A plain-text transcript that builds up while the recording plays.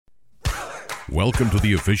Welcome to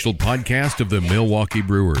the official podcast of the Milwaukee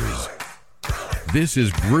Brewers. This is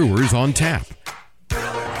Brewers on Tap.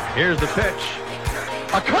 Here's the pitch.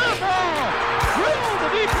 A curveball! Drilled to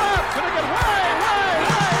deep left. Gonna get way out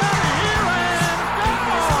of here and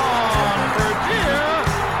gone for dear.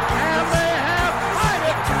 And they have tied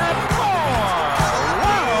it at 4.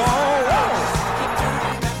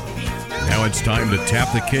 Wow! Now it's time to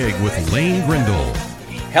tap the keg with Lane Grindle.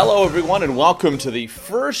 Hello, everyone, and welcome to the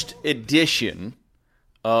first edition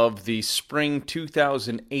of the Spring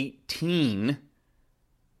 2018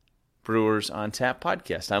 Brewers on Tap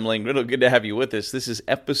podcast. I'm Lane Grindle. Good to have you with us. This is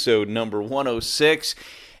episode number 106,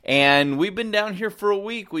 and we've been down here for a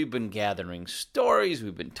week. We've been gathering stories.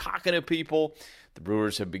 We've been talking to people. The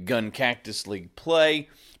Brewers have begun Cactus League play.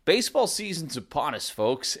 Baseball season's upon us,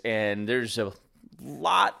 folks, and there's a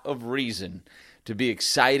lot of reason to be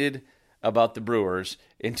excited about the Brewers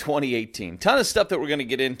in 2018. Ton of stuff that we're going to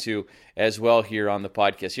get into as well here on the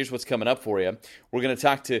podcast. Here's what's coming up for you. We're going to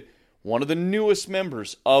talk to one of the newest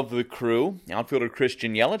members of the crew, outfielder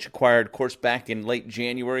Christian Yelich, acquired, of course, back in late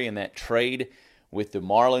January in that trade with the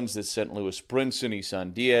Marlins that sent Lewis Brinson,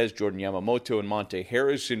 Isan Diaz, Jordan Yamamoto, and Monte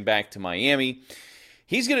Harrison back to Miami.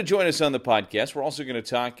 He's going to join us on the podcast. We're also going to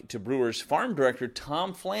talk to Brewers farm director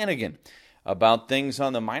Tom Flanagan about things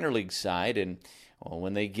on the minor league side and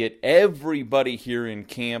when they get everybody here in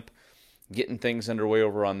camp, getting things underway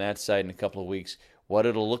over on that side in a couple of weeks, what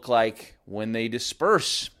it'll look like when they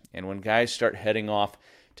disperse and when guys start heading off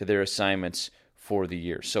to their assignments for the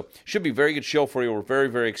year. So, should be a very good show for you. We're very,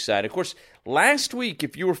 very excited. Of course, last week,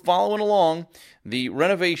 if you were following along, the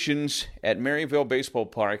renovations at Maryvale Baseball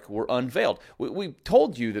Park were unveiled. We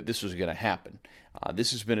told you that this was going to happen.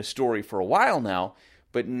 This has been a story for a while now.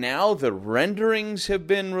 But now the renderings have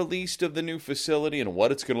been released of the new facility and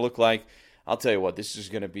what it's going to look like. I'll tell you what, this is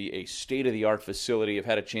going to be a state-of-the-art facility. I've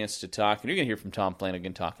had a chance to talk, and you're going to hear from Tom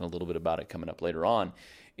Flanagan talking a little bit about it coming up later on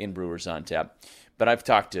in Brewers on Tap. But I've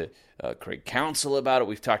talked to Craig Counsell about it.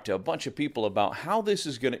 We've talked to a bunch of people about how this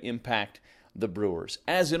is going to impact the Brewers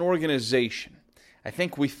as an organization. I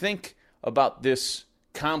think we think about this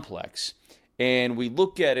complex, and we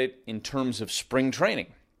look at it in terms of spring training.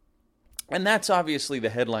 And that's obviously the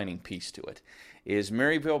headlining piece to it, is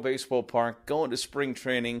Maryvale Baseball Park going to spring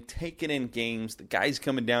training, taking in games, the guys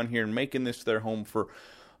coming down here and making this their home for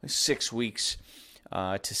 6 weeks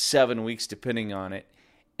to 7 weeks, depending on it.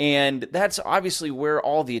 And that's obviously where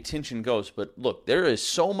all the attention goes. But look, there is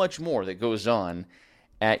so much more that goes on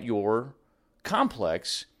at your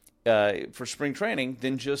complex for spring training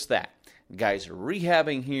than just that. Guys are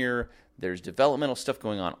rehabbing here. There's developmental stuff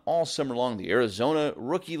going on all summer long. The Arizona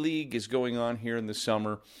Rookie League is going on here in the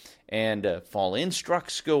summer, and fall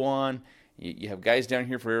instructs go on. You have guys down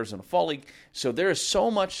here for Arizona Fall League. So there is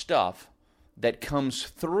so much stuff that comes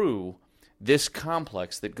through this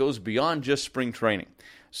complex that goes beyond just spring training.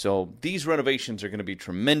 So these renovations are going to be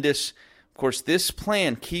tremendous. Of course, this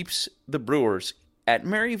plan keeps the Brewers at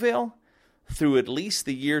Maryvale through at least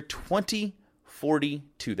the year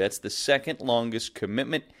 2042. That's the second longest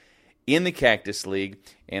commitment in the Cactus League,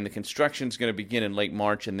 and the construction is going to begin in late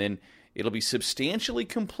March, and then it'll be substantially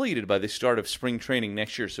completed by the start of spring training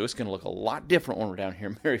next year. So it's going to look a lot different when we're down here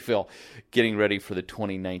in Maryvale getting ready for the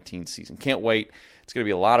 2019 season. Can't wait. It's going to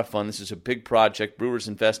be a lot of fun. This is a big project. Brewers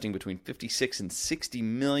investing between $56 and $60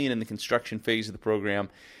 million in the construction phase of the program.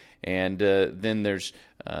 And then there's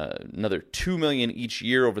another $2 million each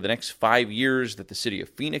year over the next 5 years that the city of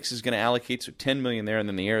Phoenix is going to allocate, so $10 million there. And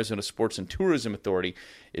then the Arizona Sports and Tourism Authority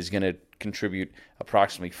is going to contribute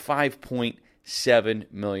approximately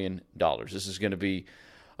 $5.7 million. This is going to be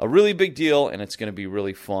a really big deal, and it's going to be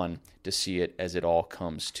really fun to see it as it all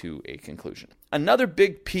comes to a conclusion. Another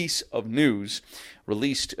big piece of news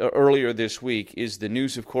released earlier this week is the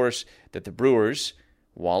news, of course, that the Brewers'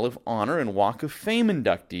 Wall of Honor and Walk of Fame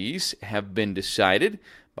inductees have been decided.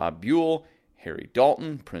 Bob Buell, Harry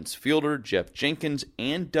Dalton, Prince Fielder, Jeff Jenkins,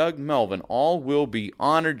 and Doug Melvin all will be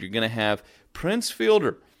honored. You're going to have Prince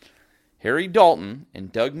Fielder, Harry Dalton,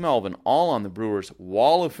 and Doug Melvin all on the Brewers'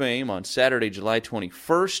 Wall of Fame on Saturday, July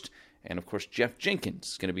 21st. And, of course, Jeff Jenkins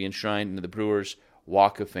is going to be enshrined into the Brewers'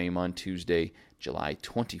 Walk of Fame on Tuesday, July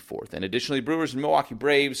 24th. And additionally, Brewers and Milwaukee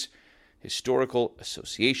Braves Historical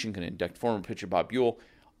Association going to induct former pitcher Bob Buell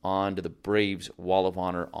onto the Braves Wall of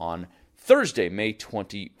Honor on Thursday, May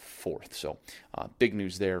 24th. So big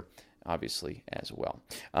news there, obviously, as well.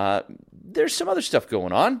 There's some other stuff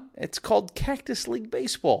going on. It's called Cactus League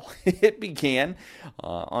Baseball. It began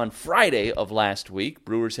on Friday of last week.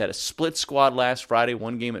 Brewers had a split squad last Friday,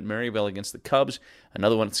 one game at Maryvale against the Cubs,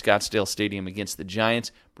 another one at Scottsdale Stadium against the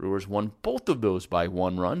Giants. Brewers won both of those by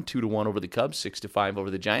one run, 2-1 over the Cubs, 6-5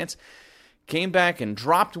 over the Giants. came back and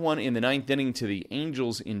dropped one in the ninth inning to the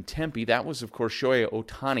Angels in Tempe. That was, of course, Shohei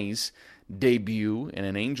Ohtani's debut in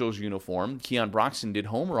an Angels uniform. Keon Broxton did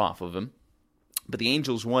homer off of him, but the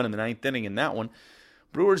Angels won in the ninth inning in that one.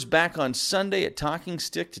 Brewers back on Sunday at Talking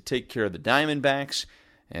Stick to take care of the Diamondbacks,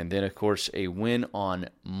 and then, of course, a win on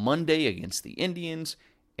Monday against the Indians,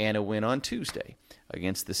 and a win on Tuesday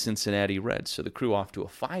against the Cincinnati Reds. So the Crew off to a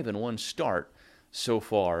 5-1 start so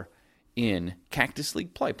far in Cactus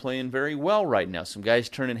League play, playing very well right now. Some guys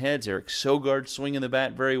turning heads. Eric Sogard swinging the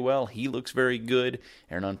bat very well. He looks very good.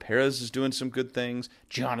 Hernan Perez is doing some good things.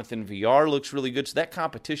 Jonathan Villar looks really good. So that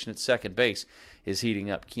competition at second base is heating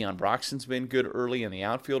up. Keon Broxton's been good early in the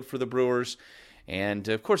outfield for the Brewers. And,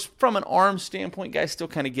 of course, from an arm standpoint, guys still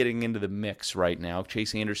kind of getting into the mix right now.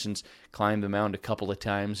 Chase Anderson's climbed the mound a couple of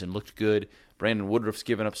times and looked good. Brandon Woodruff's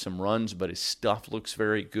given up some runs, but his stuff looks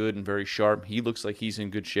very good and very sharp. He looks like he's in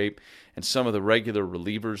good shape. And some of the regular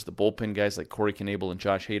relievers, the bullpen guys like Corey Knebel and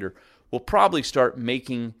Josh Hader, will probably start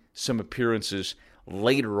making some appearances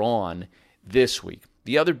later on this week.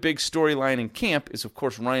 The other big storyline in camp is, of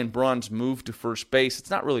course, Ryan Braun's move to first base. It's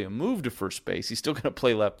not really a move to first base. He's still going to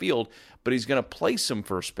play left field, but he's going to play some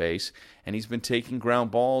first base, and he's been taking ground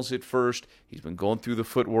balls at first. He's been going through the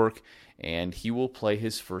footwork, and he will play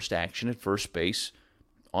his first action at first base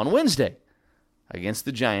on Wednesday against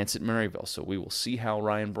the Giants at Maryville. So we will see how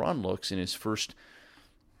Ryan Braun looks in his first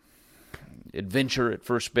adventure at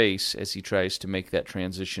first base as he tries to make that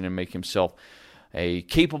transition and make himself a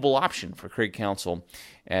capable option for Craig Counsell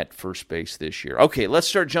at first base this year. Okay, let's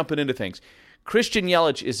start jumping into things. Christian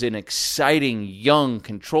Yelich is an exciting, young,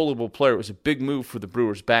 controllable player. It was a big move for the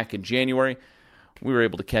Brewers back in January. We were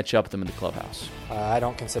able to catch up with them in the clubhouse. I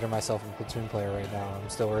don't consider myself a platoon player right now. I'm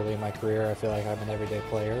still early in my career. I feel like I'm an everyday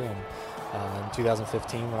player. And in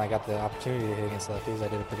 2015, when I got the opportunity to hit against lefties, I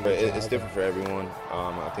did a pretty good job. It's different for everyone.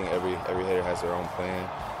 I think every hitter has their own plan.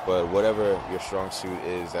 But whatever your strong suit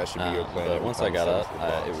is, that should be your plan. But once I got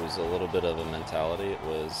up, it was a little bit of a mentality.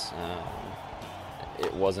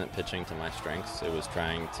 It wasn't pitching to my strengths. It was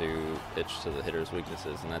trying to pitch to the hitter's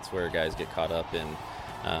weaknesses, and that's where guys get caught up in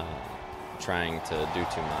trying to do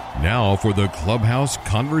too much. Now for the clubhouse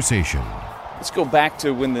conversation. Let's go back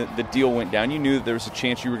to when the deal went down. You knew that there was a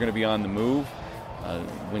chance you were going to be on the move.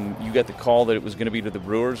 When you got the call that it was going to be to the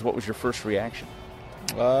Brewers, what was your first reaction?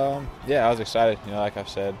 Yeah, I was excited. Like I've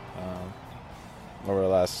said, over the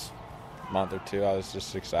last month or two, I was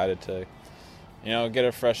just excited to, get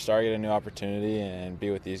a fresh start, get a new opportunity, and be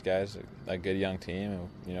with these guys, a good young team,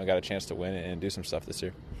 and, got a chance to win it and do some stuff this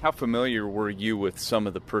year. How familiar were you with some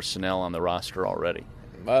of the personnel on the roster already?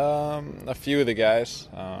 A few of the guys.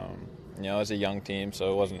 It's a young team,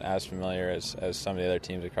 so it wasn't as familiar as some of the other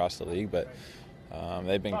teams across the league, but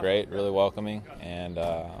they've been great, really welcoming, and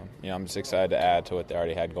I'm just excited to add to what they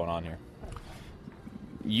already had going on here.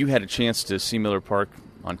 You had a chance to see Miller Park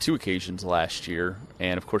on 2 occasions last year,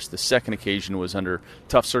 and of course the second occasion was under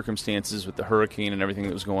tough circumstances with the hurricane and everything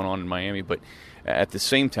that was going on in Miami, but at the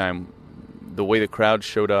same time, the way the crowd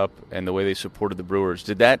showed up and the way they supported the Brewers,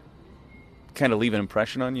 did that kind of leave an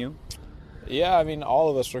impression on you? Yeah, all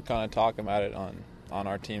of us were kind of talking about it on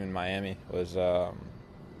our team in Miami, was how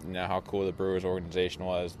cool the Brewers organization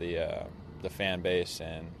was, the fan base,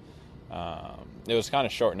 and it was kind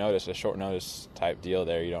of a short notice type deal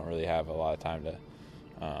there. You don't really have a lot of time to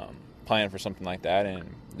plan for something like that, and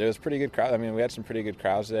there was pretty good crowd. We had some pretty good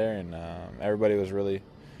crowds there, and everybody was really,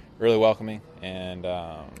 really welcoming, and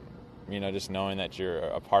just knowing that you're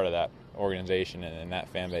a part of that organization and that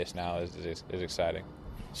fan base now is exciting.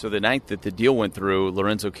 So the night that the deal went through,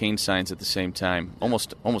 Lorenzo Cain signs at the same time,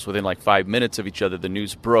 almost within like 5 minutes of each other. The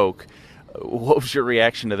news broke. What was your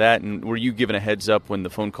reaction to that, and were you given a heads up when the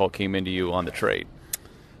phone call came into you on the trade?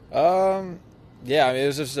 Yeah, it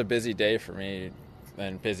was just a busy day for me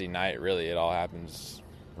and busy night, really. It all happens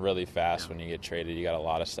really fast when you get traded. You got a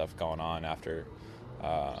lot of stuff going on after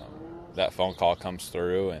that phone call comes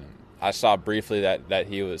through, and I saw briefly that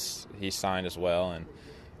he signed as well, and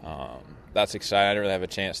that's exciting. I didn't really have a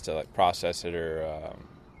chance to process it or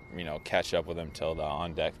catch up with him till the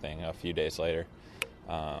on deck thing a few days later.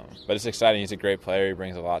 But it's exciting. He's a great player. He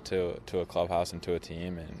brings a lot to a clubhouse and to a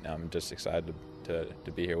team, and I'm just excited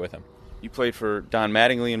to be here with him. You played for Don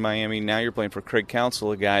Mattingly in Miami. Now you're playing for Craig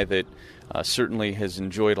Counsell, a guy that certainly has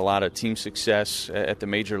enjoyed a lot of team success at the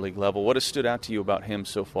major league level. What has stood out to you about him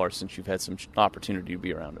so far since you've had some opportunity to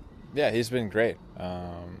be around him? Yeah, he's been great.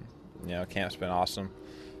 Camp's been awesome,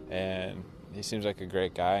 and he seems like a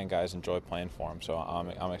great guy, and guys enjoy playing for him. So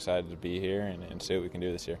I'm excited to be here and see what we can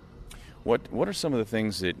do this year. What are some of the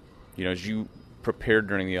things that, as you prepared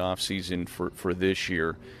during the off season for this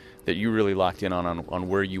year, that you really locked in on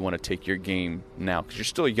where you want to take your game now? Because you're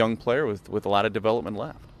still a young player with a lot of development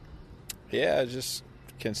left. Yeah, just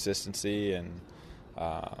consistency and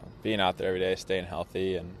being out there every day, staying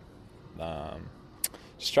healthy, and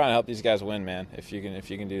just trying to help these guys win, man. If you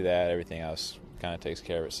can do that, everything else kind of takes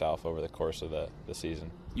care of itself over the course of the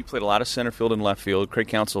season. You played a lot of center field and left field. Craig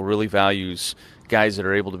Counsell really values guys that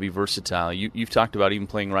are able to be versatile. You've talked about even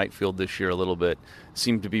playing right field this year a little bit.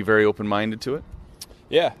 Seem to be very open-minded to it?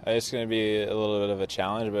 Yeah, it's going to be a little bit of a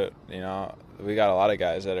challenge, but we got a lot of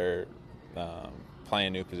guys that are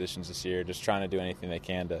playing new positions this year, just trying to do anything they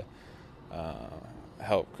can to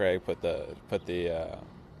help Craig put the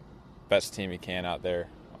best team he can out there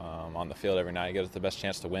on the field every night. Get us the best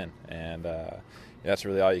chance to win, and that's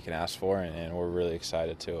really all you can ask for. And we're really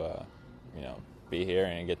excited to be here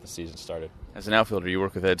and get the season started. As an outfielder, you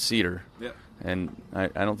work with Ed Cedar. Yeah. And I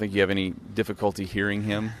don't think you have any difficulty hearing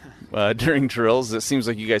him during drills. It seems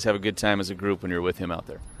like you guys have a good time as a group when you're with him out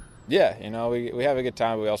there. Yeah, we have a good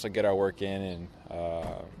time, but we also get our work in, and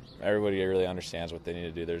everybody really understands what they need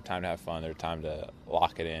to do. There's time to have fun. There's time to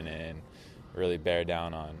lock it in and really bear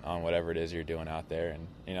down on whatever it is you're doing out there. And,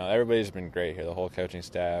 everybody's been great here. The whole coaching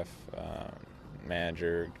staff,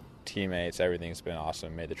 manager, teammates, everything's been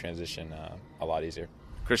awesome. Made the transition a lot easier.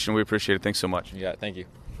 Christian, we appreciate it. Thanks so much. Yeah, thank you.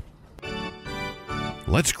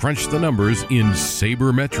 Let's crunch the numbers in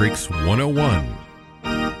Sabermetrics 101.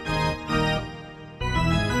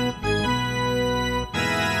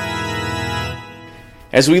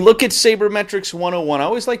 As we look at Sabermetrics 101, I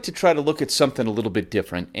always like to try to look at something a little bit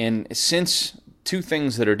different. And since two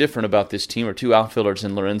things that are different about this team are two outfielders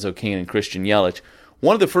in Lorenzo Cain and Christian Yelich,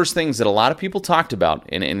 one of the first things that a lot of people talked about,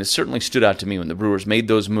 and it certainly stood out to me when the Brewers made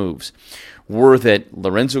those moves, were that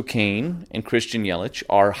Lorenzo Cain and Christian Yelich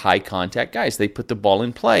are high-contact guys. They put the ball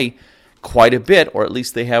in play quite a bit, or at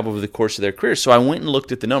least they have over the course of their career. So I went and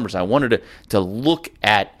looked at the numbers. I wanted to look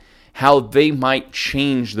at how they might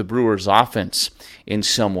change the Brewers' offense in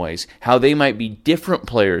some ways, how they might be different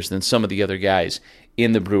players than some of the other guys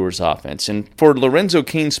in the Brewers' offense. And for Lorenzo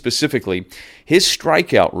Cain specifically, his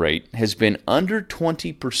strikeout rate has been under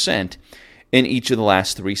 20% in each of the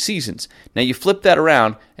last 3 seasons. Now you flip that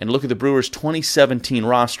around and look at the Brewers' 2017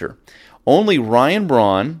 roster. Only Ryan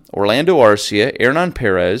Braun, Orlando Arcia, Hernan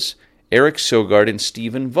Perez, Eric Sogard, and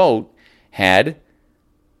Stephen Vogt had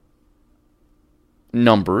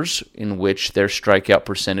numbers in which their strikeout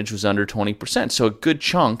percentage was under 20%. So a good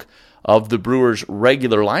chunk of the Brewers'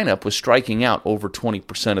 regular lineup was striking out over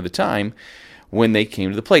 20% of the time when they came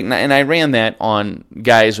to the plate. And I ran that on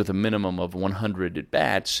guys with a minimum of 100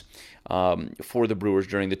 at-bats for the Brewers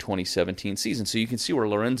during the 2017 season. So you can see where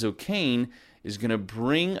Lorenzo Cain is going to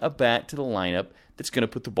bring a bat to the lineup that's going to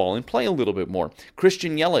put the ball in play a little bit more.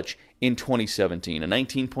 Christian Yelich in 2017, a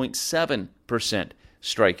 19.7%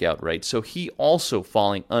 strikeout rate. So he also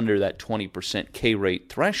falling under that 20% K rate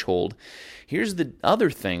threshold. Here's the other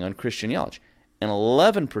thing on Christian Yelich, an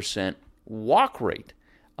 11% walk rate,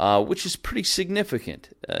 which is pretty significant.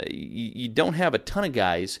 You don't have a ton of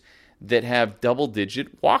guys that have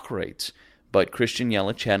double-digit walk rates, but Christian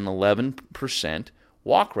Yelich had an 11%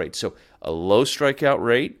 walk rate. So a low strikeout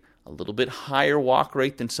rate, a little bit higher walk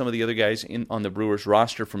rate than some of the other guys on the Brewers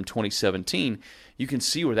roster from 2017. You can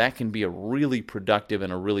see where that can be a really productive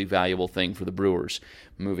and a really valuable thing for the Brewers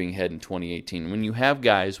moving ahead in 2018. When you have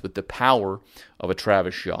guys with the power of a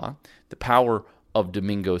Travis Shaw, the power of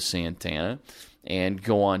Domingo Santana, and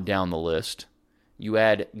go on down the list, you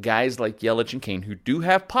add guys like Yelich and Cain who do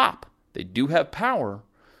have pop. They do have power,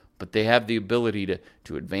 but they have the ability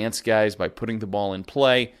to advance guys by putting the ball in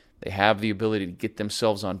play. They have the ability to get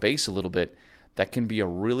themselves on base a little bit. That can be a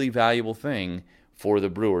really valuable thing for the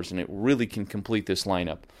Brewers, and it really can complete this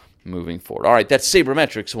lineup moving forward. All right, that's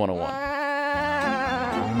Sabermetrics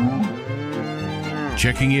 101.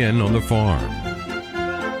 Checking in on the farm.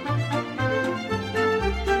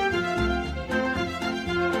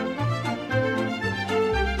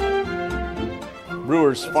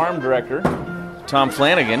 Brewers farm director Tom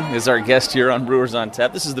Flanagan is our guest here on Brewers on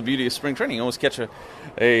Tap. This is the beauty of spring training. You almost catch a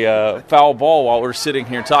foul ball while we're sitting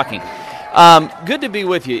here talking. Good to be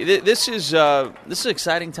with you. This is an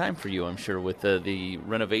exciting time for you, I'm sure, with the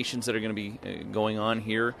renovations that are going to be going on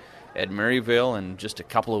here at Maryvale in just a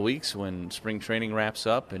couple of weeks when spring training wraps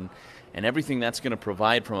up, and everything that's going to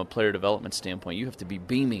provide from a player development standpoint. You have to be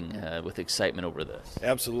beaming with excitement over this.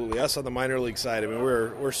 Absolutely. Us on the minor league side, I mean,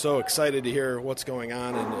 we're so excited to hear what's going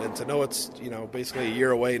on and to know it's, basically a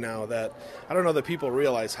year away now. That I don't know that people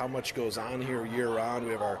realize how much goes on here year-round.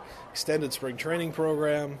 We have our extended spring training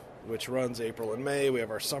program, which runs April and May. We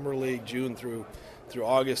have our summer league, June through through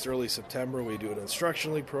August, early September, we do an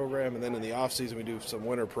instruction league program, and then in the off season we do some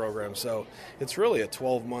winter programs. So it's really a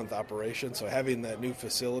 12-month operation. So having that new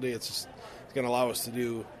facility, it's going to allow us to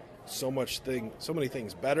do so many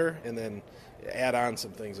things better, and then add on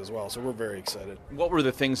some things as well. So we're very excited. What were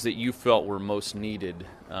the things that you felt were most needed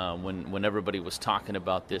when everybody was talking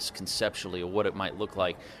about this conceptually, or what it might look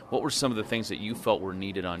like? What were some of the things that you felt were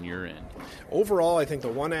needed on your end? Overall, I think the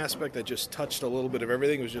one aspect that just touched a little bit of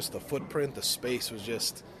everything was just the footprint. The space was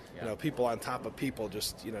just, people on top of people,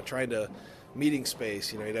 just, trying to meeting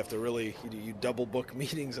space. You'd have to really you double book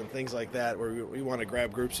meetings and things like that, where we want to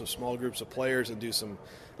grab small groups of players and do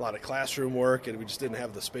a lot of classroom work, and we just didn't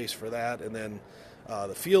have the space for that. And then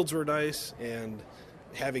the fields were nice, and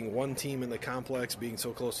having one team in the complex, being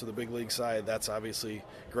so close to the big league side, that's obviously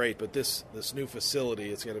great. But this new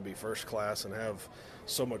facility, it's going to be first class and have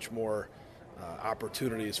so much more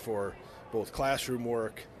opportunities for both classroom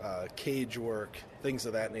work, cage work, things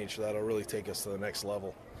of that nature that'll really take us to the next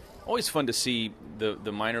level. Always fun to see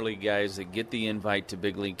the minor league guys that get the invite to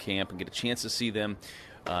big league camp and get a chance to see them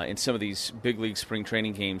in some of these big league spring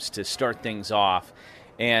training games to start things off.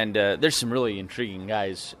 And there's some really intriguing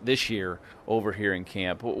guys this year over here in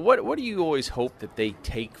camp. What do you always hope that they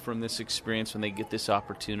take from this experience when they get this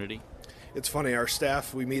opportunity? It's funny, our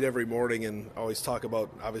staff, we meet every morning and always talk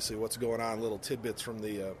about, obviously, what's going on, little tidbits from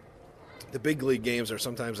the big league games are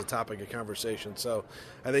sometimes a topic of conversation. So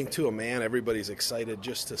I think to a man, everybody's excited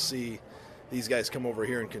just to see these guys come over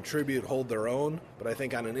here and contribute, hold their own. But I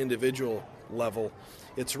think on an individual level,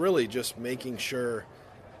 it's really just making sure,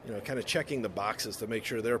 kind of checking the boxes to make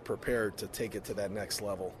sure they're prepared to take it to that next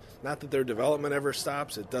level. Not that their development ever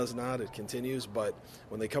stops. It does not. It continues. But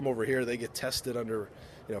when they come over here, they get tested under,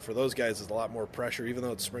 for those guys, it's a lot more pressure. Even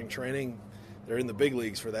though it's spring training, they're in the big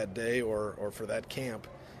leagues for that day or for that camp.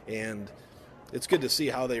 And it's good to see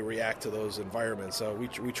how they react to those environments. So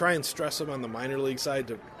we try and stress them on the minor league side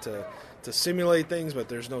to simulate things, but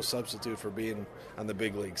there's no substitute for being on the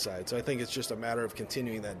big league side. So I think it's just a matter of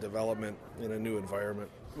continuing that development in a new environment.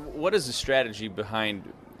 What is the strategy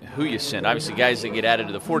behind who you send? Obviously, guys that get added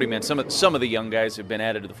to the 40-man, some of the young guys have been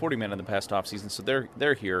added to the 40-man in the past offseason, so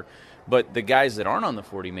they're here. But the guys that aren't on the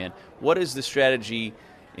 40-man, what is the strategy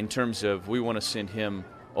in terms of we want to send him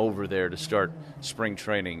over there to start spring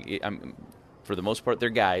training? For the most part, they're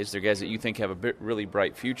guys that you think have a really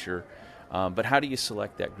bright future. But how do you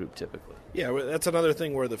select that group typically? Yeah, that's another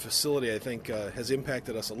thing where the facility, I think, has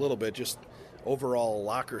impacted us a little bit. Just overall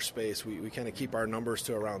locker space, we kind of keep our numbers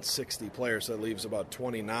to around 60 players. That leaves about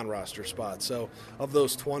 20 non-roster spots. So of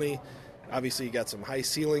those 20, obviously you got some high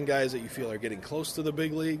ceiling guys that you feel are getting close to the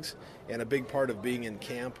big leagues, and a big part of being in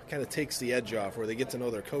camp kind of takes the edge off, where they get to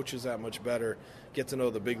know their coaches that much better, get to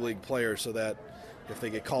know the big league players, so that if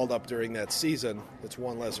they get called up during that season, it's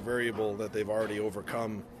one less variable that they've already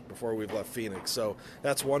overcome before we've left Phoenix. So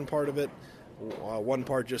that's one part of it. One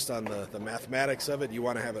part just on the mathematics of it. You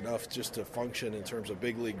want to have enough just to function in terms of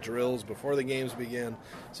big league drills before the games begin.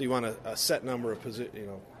 So you want a set number of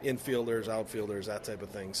infielders, outfielders, that type of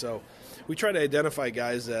thing. So we try to identify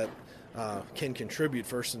guys that can contribute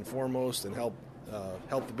first and foremost and help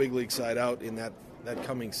the big league side out in that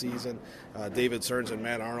coming season. David Stearns and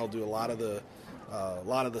Matt Arnold do a lot of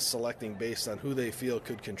the selecting based on who they feel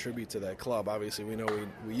could contribute to that club. Obviously, we know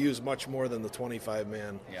we use much more than the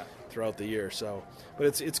 25-man throughout the year. So,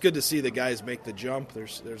 but it's good to see the guys make the jump.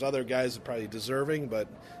 There's other guys that are probably deserving, but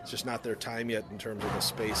it's just not their time yet in terms of the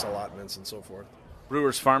space allotments and so forth.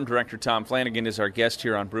 Brewers Farm Director Tom Flanagan is our guest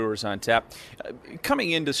here on Brewers on Tap.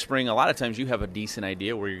 Coming into spring, a lot of times you have a decent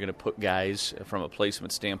idea where you're going to put guys from a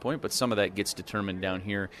placement standpoint, but some of that gets determined down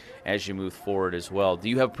here as you move forward as well. Do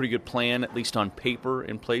you have a pretty good plan, at least on paper,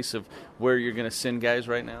 in place of where you're going to send guys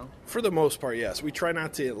right now? For the most part, yes. We try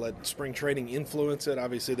not to let spring training influence it.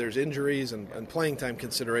 Obviously, there's injuries and playing time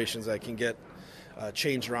considerations that can get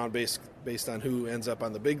changed around based on who ends up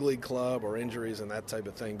on the big league club or injuries and that type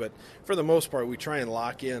of thing. But for the most part, we try and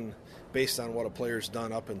lock in based on what a player's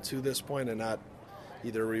done up until this point and not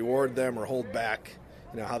either reward them or hold back,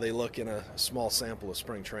 how they look in a small sample of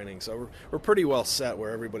spring training. So we're pretty well set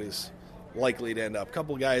where everybody's likely to end up. A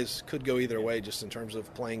couple guys could go either way just in terms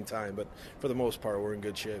of playing time, but for the most part, we're in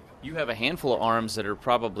good shape. You have a handful of arms that are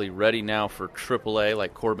probably ready now for AAA,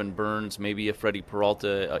 like Corbin Burns, maybe a Freddie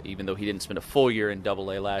Peralta, even though he didn't spend a full year in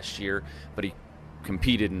AA last year, but he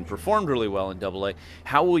competed and performed really well in AA.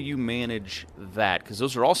 How will you manage that? Because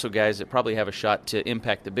those are also guys that probably have a shot to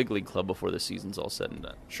impact the big league club before the season's all said and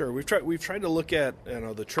done. Sure, we've tried to look at the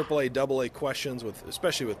AAA, AA questions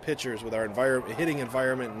especially with pitchers with our hitting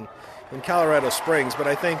environment in Colorado Springs. But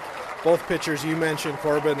I think both pitchers you mentioned,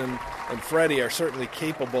 Corbin and Freddie, are certainly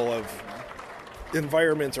capable of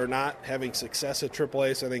environments are not having success at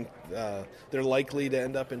AAA, so I think they're likely to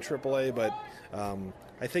end up in AAA. But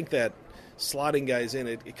I think that slotting guys in,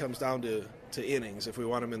 it comes down to innings. If we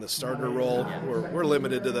want them in the starter role, we're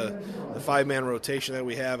limited to the 5-man rotation that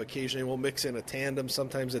we have. Occasionally we'll mix in a tandem,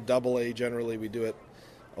 sometimes a AA. Generally we do it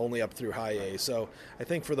only up through high A. So I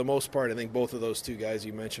think for the most part, I think both of those two guys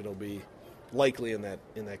you mentioned will be likely in that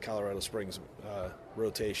Colorado Springs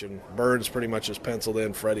rotation. Burns pretty much is penciled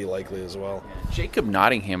in. Freddie likely as well. Jacob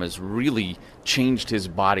Nottingham has really changed his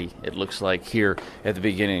body, it looks like, here at the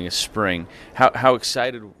beginning of spring. How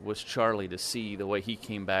excited was Charlie to see the way he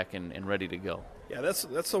came back and ready to go? Yeah,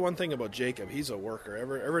 that's the one thing about Jacob. He's a worker.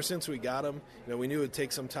 Ever since we got him, we knew it would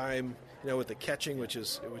take some time, with the catching, which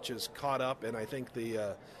is caught up, and I think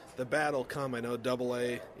the bat will come. I know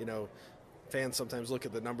AA, fans sometimes look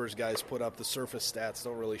at the numbers guys put up. The surface stats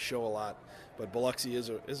don't really show a lot, but Biloxi is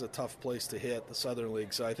a tough place to hit, the Southern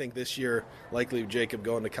League. So I think this year, likely Jacob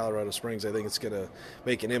going to Colorado Springs, I think it's going to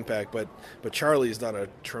make an impact. But Charlie's done a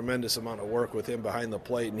tremendous amount of work with him behind the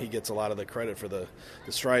plate, and he gets a lot of the credit for the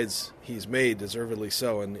strides he's made, deservedly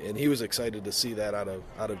so. And he was excited to see that out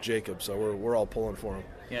of Jacob. So we're all pulling for him.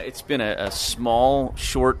 Yeah, it's been a small,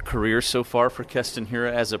 short career so far for Keston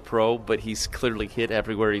Hiura as a pro, but he's clearly hit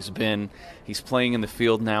everywhere he's been. He's playing in the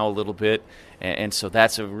field now a little bit, and so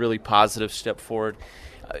that's a really positive step forward.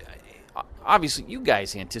 Obviously, you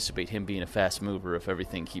guys anticipate him being a fast mover if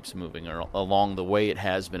everything keeps moving along the way it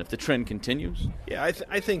has been, if the trend continues? Yeah,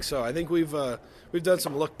 I think so. I think we've done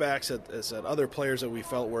some look backs at other players that we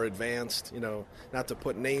felt were advanced, not to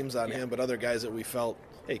put names on him, but other guys that we felt,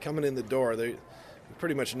 hey, coming in the door, we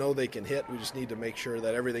pretty much know they can hit. We just need to make sure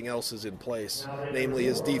that everything else is in place, namely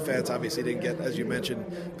his defense. Obviously didn't get, as you mentioned,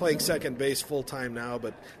 playing second base full-time now,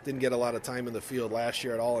 but didn't get a lot of time in the field last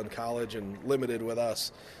year at all in college and limited with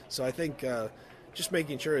us. So I think just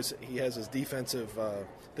making sure he has his defensive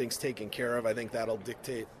things taken care of, I think that'll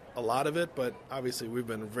dictate a lot of it, but obviously we've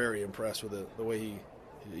been very impressed with the way he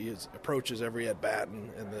approaches every at-bat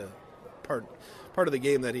and the part of the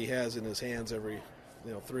game that he has in his hands every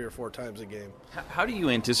 3 or 4 times a game. How do you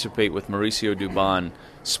anticipate with Mauricio Dubon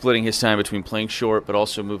splitting his time between playing short but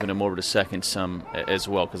also moving him over to second some as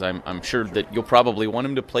well? Because I'm sure that you'll probably want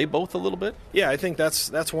him to play both a little bit. Yeah, I think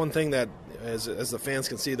that's one thing that, as the fans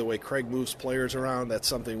can see, the way Craig moves players around, that's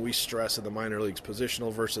something we stress in the minor leagues,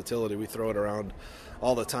 positional versatility. We throw it around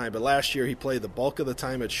all the time. But last year he played the bulk of the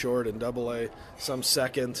time at short in AA, some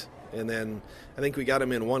second, and then I think we got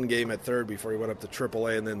him in one game at third before he went up to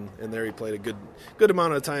AAA, and there he played a good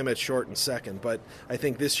amount of time at short and second. But I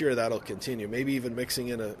think this year that'll continue, maybe even mixing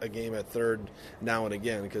in a game at third now and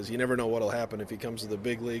again, because you never know what'll happen if he comes to the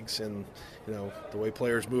big leagues, and the way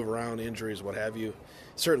players move around, injuries, what have you,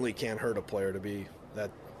 certainly can't hurt a player to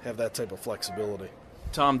have that type of flexibility.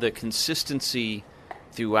 Tom, the consistency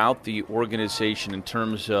throughout the organization in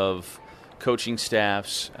terms of coaching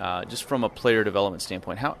staffs, just from a player development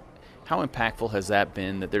standpoint, how impactful has that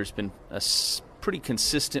been, that there's been a pretty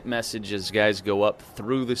consistent message as guys go up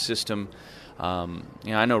through the system?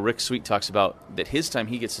 I know Rick Sweet talks about that his time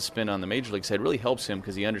he gets to spend on the major league side really helps him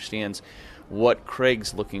because he understands what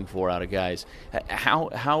Craig's looking for out of guys.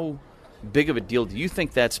 How big of a deal do you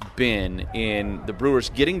think that's been in the Brewers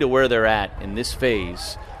getting to where they're at in this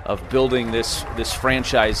phase of building this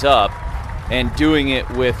franchise up and doing it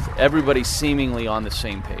with everybody seemingly on the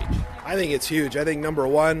same page? I think it's huge. I think, number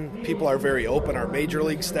one, people are very open. Our major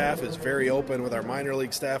league staff is very open with our minor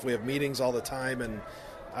league staff. We have meetings all the time, and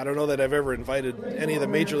I don't know that I've ever invited any of the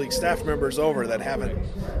major league staff members over that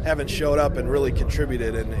haven't showed up and really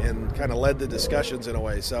contributed and kind of led the discussions in a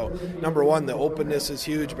way. So, number one, the openness is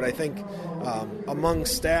huge, but I think among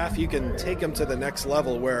staff, you can take them to the next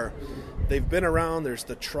level where they've been around, there's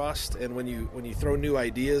the trust, and when you throw new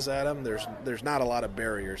ideas at them, there's not a lot of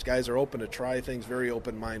barriers. Guys are open to try things, very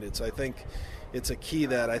open-minded. So I think it's a key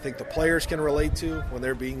that I think the players can relate to when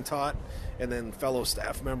they're being taught, and then fellow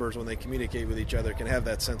staff members, when they communicate with each other, can have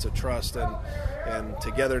that sense of trust and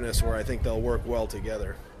togetherness where I think they'll work well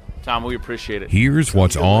together. Tom, we appreciate it. Here's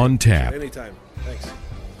what's on tap. Anytime. Thanks.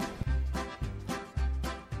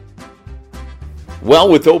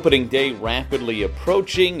 Well, with opening day rapidly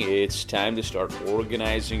approaching, it's time to start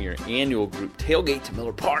organizing your annual group tailgate to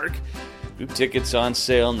Miller Park. Group tickets on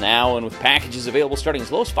sale now, and with packages available starting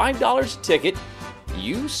as low as $5 a ticket,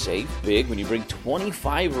 you save big when you bring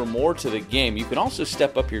 25 or more to the game. You can also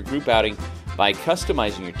step up your group outing by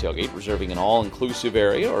customizing your tailgate, reserving an all-inclusive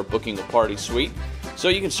area, or booking a party suite. So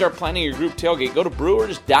you can start planning your group tailgate. Go to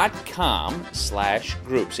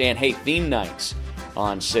brewers.com/groups. And hey, theme nights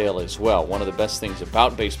on sale as well. One of the best things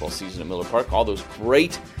about baseball season at Miller Park, all those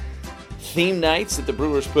great theme nights that the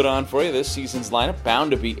Brewers put on for you. This season's lineup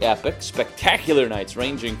bound to be epic. Spectacular nights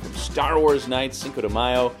ranging from Star Wars night, Cinco de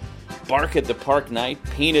Mayo, Bark at the Park night,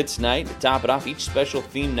 Peanuts night. To top it off, each special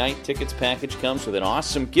theme night tickets package comes with an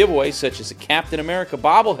awesome giveaway such as a Captain America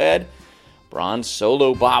bobblehead, bronze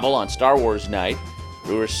solo bobble on Star Wars night,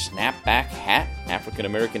 Brewers snapback hat, African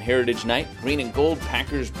American Heritage night, green and gold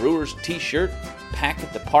Packers Brewers t-shirt, Pack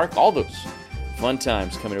at the Park. All those fun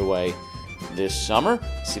times coming your way this summer.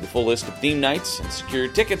 See the full list of theme nights and secure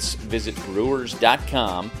tickets. Visit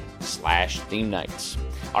brewers.com/theme nights.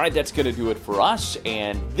 All right, that's going to do it for us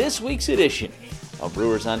and this week's edition of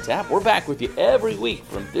Brewers on Tap. We're back with you every week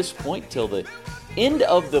from this point till the end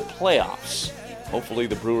of the playoffs. Hopefully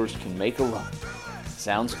the Brewers can make a run.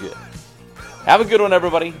 Sounds good. Have a good one,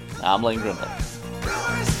 everybody. I'm Lane Grimley.